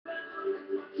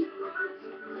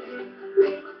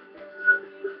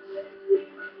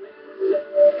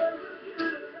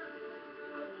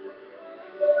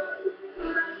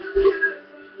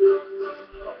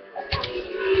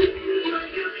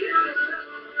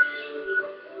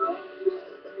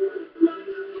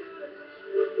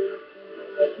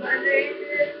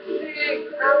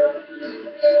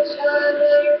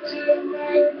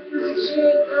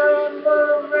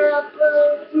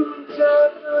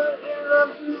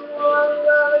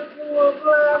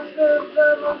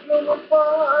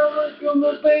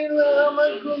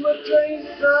Kuma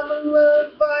trace, Armor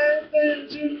Levithan,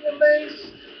 Junior Mace,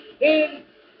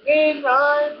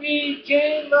 I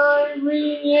became, I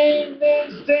renamed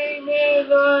this name,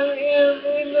 and I am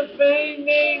in the fame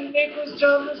named Nick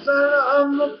MEssana.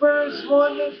 I'm the first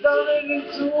one that done it in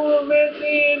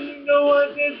suimancy, and you know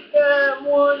I did that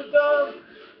one dumb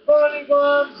funny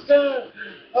lobster.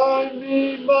 I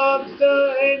mean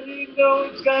lobster, and you know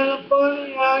it's kind of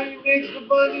funny how he makes the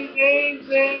funny names,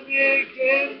 and it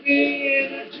can be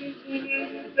interesting in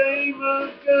the name of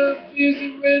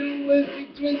confusing riddle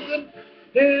twisted.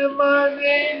 And my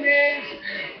name is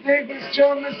Nick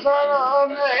MEssana. I'm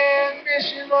the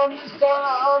ambition. I'm the star.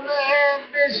 I'm the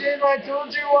ambition. I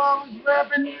told you I was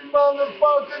rapping, you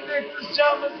motherfucker. Nick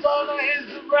MEssana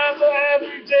is the rapper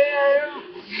every day I do.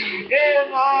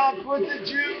 And I put the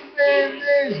juice in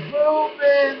this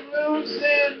booming,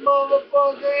 losing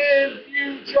motherfucker. If you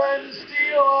try to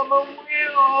steal, I'm a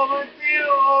wheel, I'm a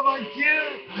deal, I'm a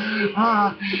kill.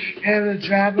 And a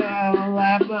trapper, I'm a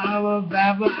lapper, I'm a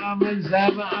babber, I'm a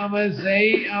zapper, I'm a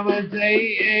zay, I'm a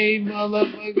day. A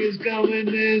motherfucker's coming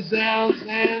to this house,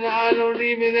 and I don't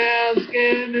even ask.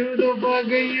 And who the fuck are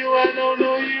you? I don't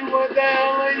know you. What the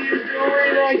hell are you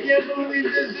doing? I can't believe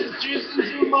this is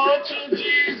juicing too much. Oh,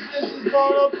 jeez, this is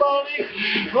not a funny.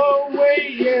 Oh,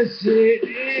 wait, yes, it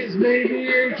is. Maybe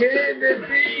it can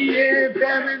be if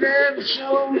Eminem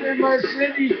showed in my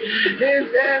city.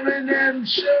 If Eminem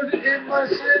showed in my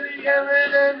city,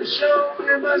 Eminem showed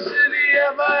in my city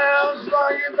at my house.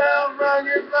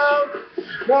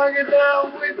 Rock it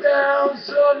out with the house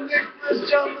of Nick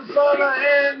MEssana,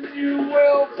 and you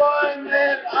will find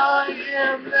that I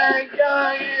am that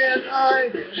guy, and I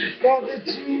got the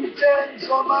 2 10s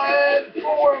on my head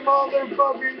for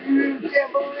motherfucker, you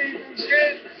can't believe in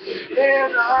shit.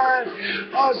 And I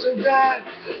also got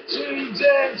 2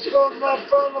 10s from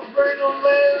the Riddle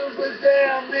L, but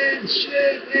damn it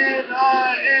shit, and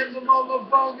I am the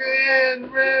motherfucker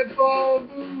in red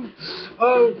bamboo.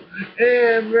 Oh,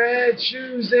 and red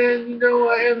shoes, and you know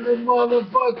I am the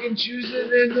motherfucking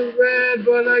choosing in the red,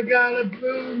 but I got a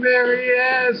blue Mary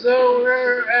ass, oh,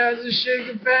 her ass is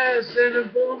shaking fast, and a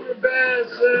boomer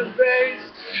bass and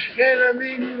bass. And I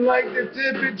mean, you like to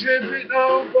tip it, trip it,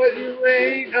 oh, but you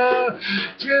ain't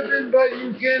tripping, but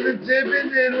you get a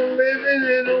tipping and a living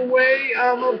in a way.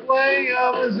 I'm a play,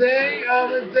 I'm a zay,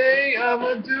 I'm a day, I'm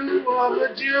a do, I'm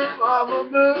a Jew, I'm a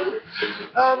move.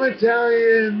 I'm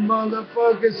Italian,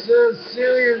 motherfucker,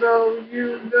 Sicilian, oh,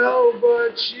 you know,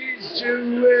 but she's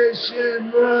Jewish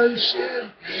and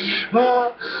Russian.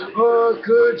 Or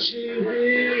could she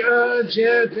be a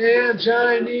Japan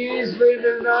Chinese,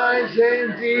 living eyes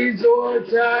and T's, or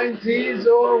T's,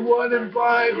 or 1 and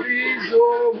 5 B's,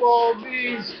 or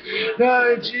Walbies,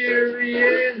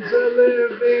 Nigerians,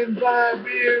 living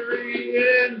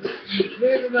Liberians,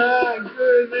 living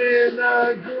good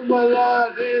and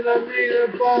Gumalat, and I mean a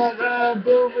pot,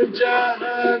 boom and jot,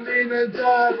 I mean a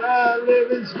dot, I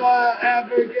live in spot,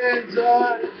 Africans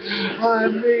are, I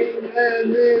mean,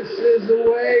 and this is the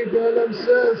way, but I'm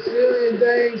Sicilian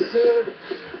thanks to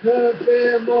the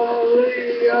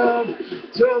family of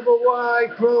double white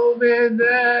chrome in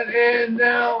that, and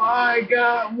now I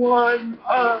got 1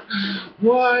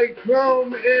 white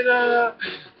chrome in a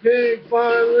big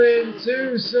violin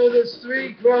too, so there's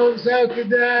 3 chromes. How could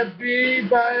that be?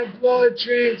 By a blood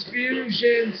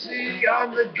transfusion. See,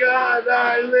 I'm the god,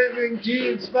 I live in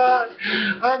Keen Spot.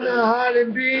 I'm the hot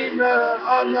and beamer,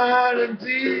 I'm the hot and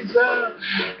teaser,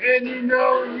 and you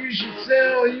know you should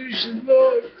sell, you should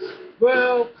look.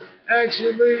 Well,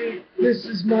 actually, this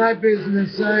is my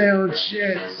business, I own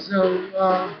shit,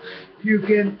 so you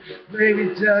can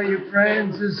maybe tell your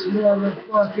friends this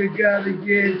motherfucker gotta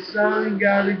get signed,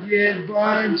 gotta get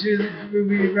blind to the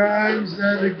groovy rhymes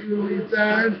of the groovy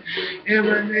time. And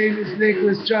my name is Nick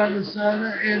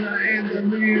MEssana, and I am the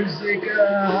music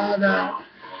hada.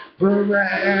 Boomer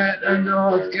at a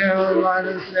North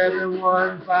Carolina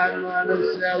 715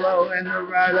 Monticello, and the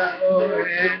rider, oh,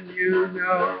 and you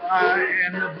know I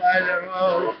am the fighter,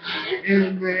 oh,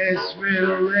 in this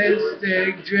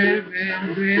realistic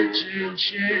driven bitch and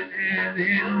shit, and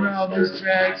hitting all the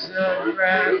tracks of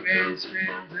rap and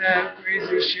spins that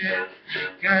crazy shit,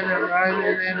 kinda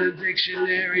rhyming in a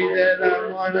dictionary that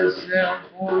I wanna sell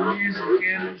for music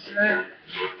in a set.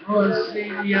 Oh, see,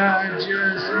 I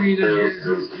just need a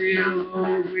business deal,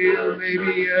 or wheel,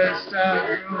 maybe a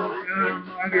stockbroker,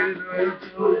 market or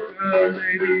toker,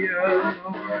 maybe a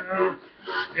loaner,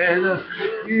 and a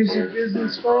music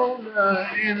business phone,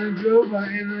 and a drover,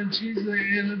 and a cheeser,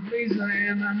 and a pleaser,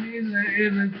 and a mesa,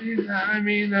 and a teaser. I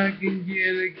mean, I can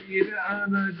get a kita,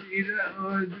 on a dita,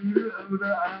 or a duda,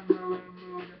 oda, I'm a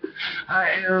moda. I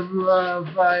am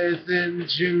Levithan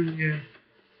Jr.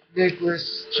 Nick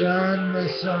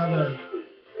MEssana.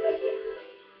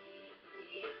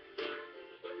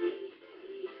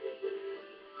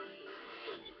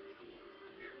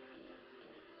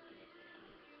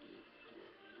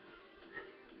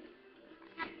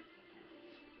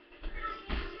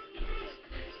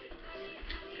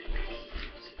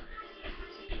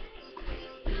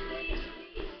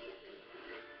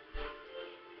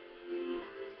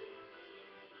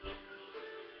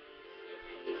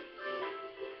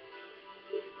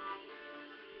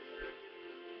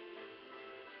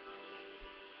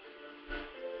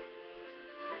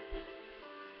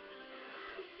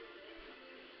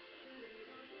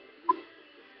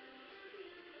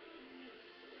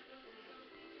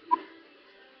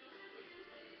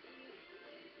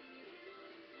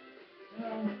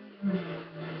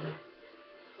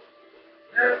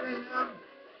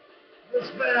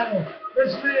 Let's battle,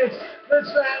 let's mix,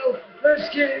 let's battle, let's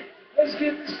get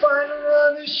this final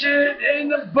on this shit. Ain't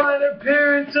no better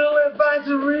parental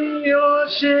advisory or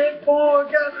shit for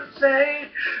got to say,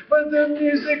 but the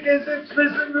music is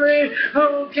explicitly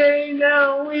okay.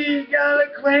 Now we got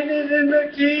acquainted in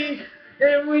the key,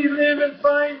 and we live and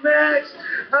fight max.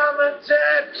 I'm a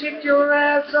tap, kick your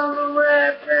ass on the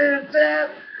rap and tap.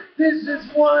 This is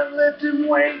one lifting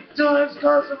weight times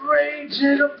cause of rage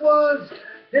and a buzz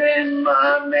in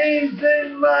my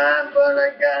amazing mind, but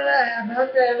I gotta have a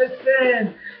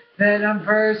medicine that I'm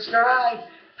prescribed.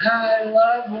 I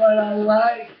love what I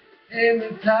like in the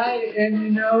tight, and you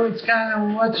know it's kind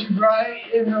of what you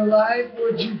write in the life,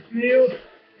 what you feel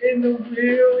in the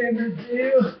wheel, in the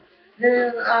deal.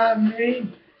 And I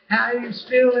mean, how you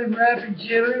feeling, rapping,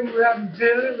 killing, rapping,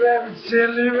 feeling, rapping,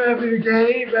 silly, rapping,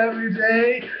 gay, rapping,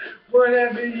 day.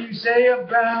 Whatever you say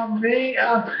about me,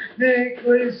 I'm Nick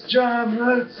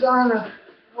MEssana.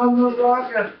 I'm the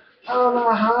rocker, I'm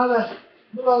a hotter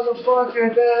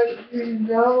motherfucker that you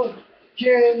know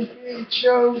can be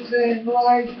chosen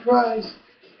like Christ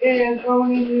and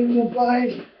only in the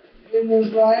bite, in the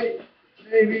right.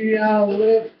 Maybe I'll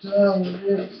lift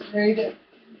straighter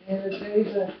and a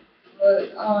taser, but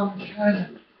I'm kind of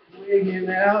wigging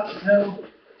out, so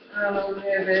I don't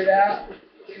live it out.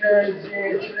 Cause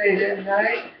it's late at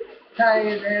night,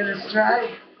 tired and a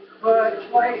strike, but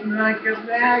fighting like a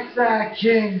max I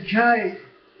can kite.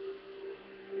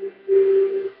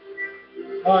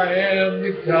 I am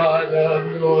the god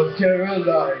of North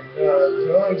Carolina,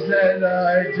 drugs that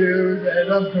I do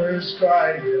that I'm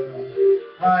prescribed.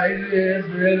 I live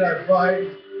and I fight,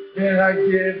 and I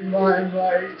give my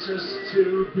life just to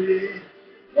be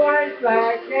white,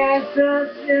 black, and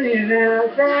Sicilian, and I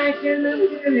crank in the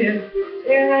million,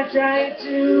 and I try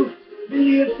to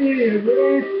be a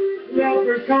fearless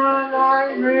leprechaun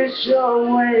Irish.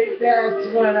 Oh wait,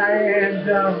 that's what I am,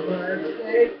 dumb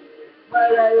mistake.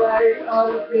 But I like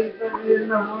all the people in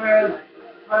the world,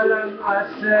 but I'm not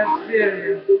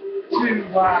Sicilian, too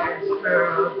wise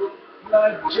girl.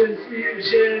 Blood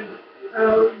transfusion,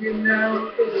 oh you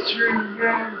know it's true,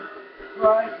 man.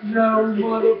 But no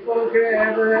motherfucker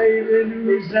ever even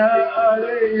who's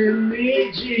other than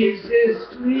me. Jesus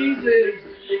pleases,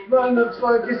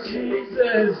 motherfucker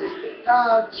Jesus.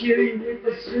 I'll kill you with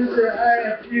the scissor. I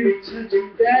have you touching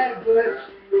that,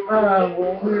 but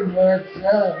woman, what's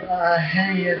up? I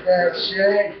hang at that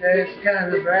shack that's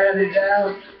kind of ratted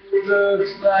out.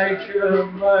 Looks like a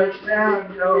mud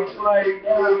town, no fight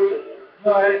out.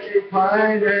 But if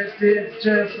honest, it's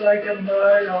just like a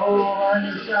mud hole on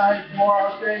the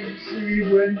sidewalk that you see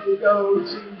when you go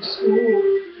to school,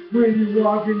 when you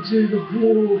walk into the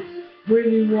pool, when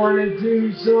you want to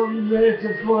do something that's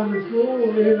a fun to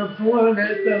pool, in a fun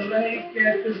at the lake,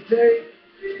 at the tape.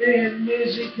 In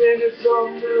Michigan, it's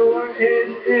on Miller,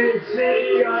 NNCIMG.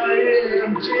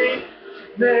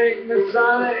 Nick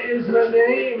MEssana is my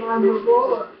name, I'm a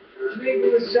ruler. Nick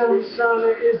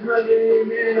MEssana is my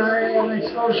name, and I am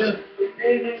exposure.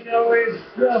 And you know it's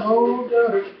the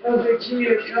holder of the key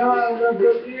of God, of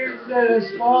the fears that I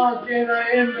spark, and I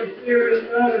am the fear in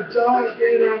the dark,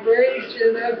 and I rage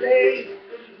and I rage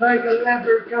like a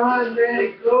leprechaun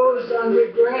that goes on the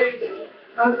grave.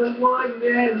 I'm the one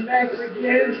that acts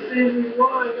against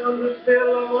anyone. I'm the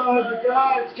fellow of the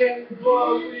gods, can't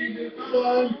believe it,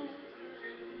 one.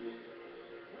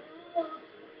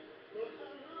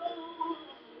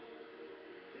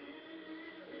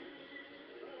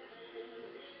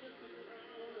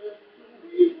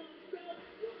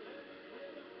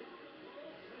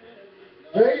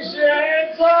 Raise your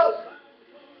hands up,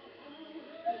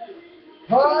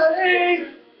 party,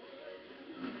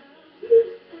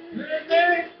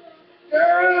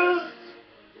 girls.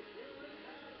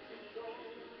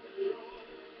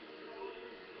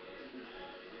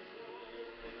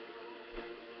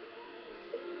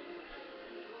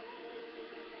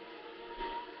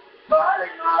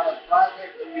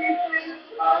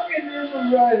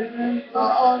 writing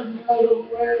another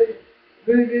way.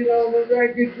 Living on the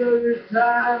records of the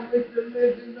time, with the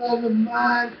legend on the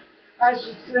mind. I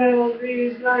should settle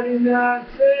these 99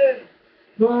 cents,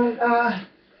 but I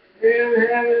am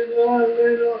having a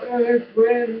little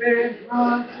earthquake, man,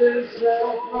 conscious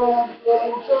from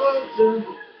Georgia.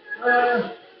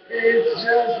 It's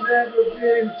just never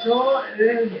been taught.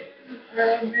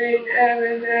 I mean,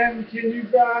 Eminem, can you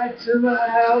ride to my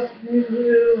house? Need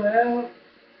Riddle L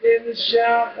in the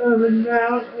shout of the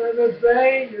mouth of the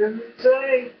bang and the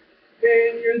tank.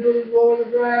 And you're the Lord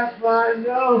of rap, I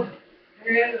know.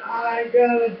 And I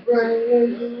got a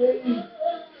brand new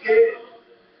kid.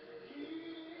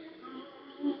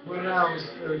 When I was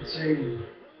 13,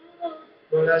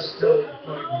 but I still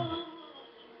fucking